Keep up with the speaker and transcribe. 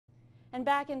And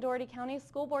back in Dougherty County,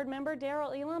 school board member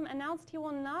Ealum announced he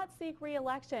will not seek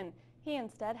re-election. He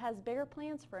instead has bigger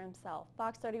plans for himself.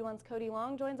 Fox 31's Cody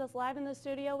Long joins us live in the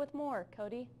studio with more.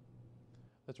 Cody?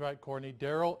 That's right, Courtney.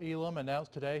 Ealum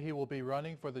announced today he will be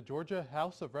running for the Georgia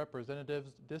House of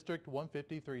Representatives District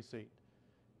 153 seat.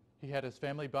 He had his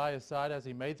family by his side as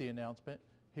he made the announcement.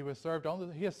 He has served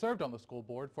on the school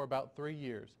board for about 3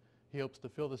 years. He hopes to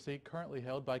fill the seat currently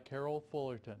held by Carol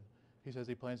Fullerton. He says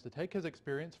he plans to take his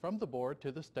experience from the board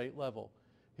to the state level.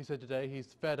 He said today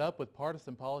he's fed up with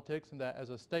partisan politics and that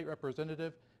as a state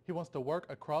representative, he wants to work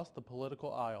across the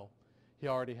political aisle. He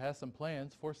already has some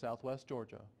plans for Southwest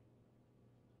Georgia.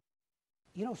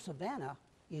 You know, Savannah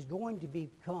is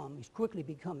quickly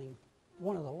becoming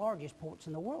one of the largest ports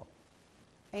in the world.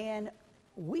 And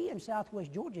we in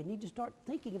Southwest Georgia need to start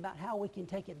thinking about how we can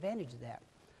take advantage of that.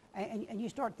 And you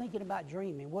start thinking about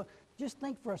dreaming. Well, just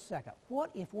think for a second.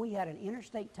 What if we had an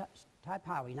interstate type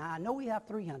highway? Now, I know we have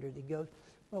 300 that goes,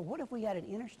 but what if we had an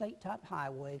interstate type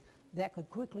highway that could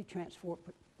quickly transport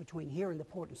between here and the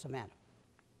port in Savannah?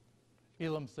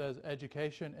 Ealum says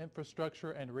education,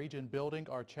 infrastructure, and region building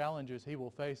are challenges he will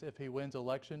face if he wins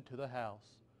election to the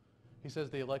House. He says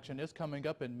the election is coming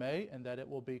up in May and that it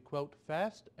will be, quote,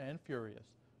 fast and furious.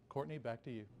 Courtney, back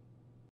to you.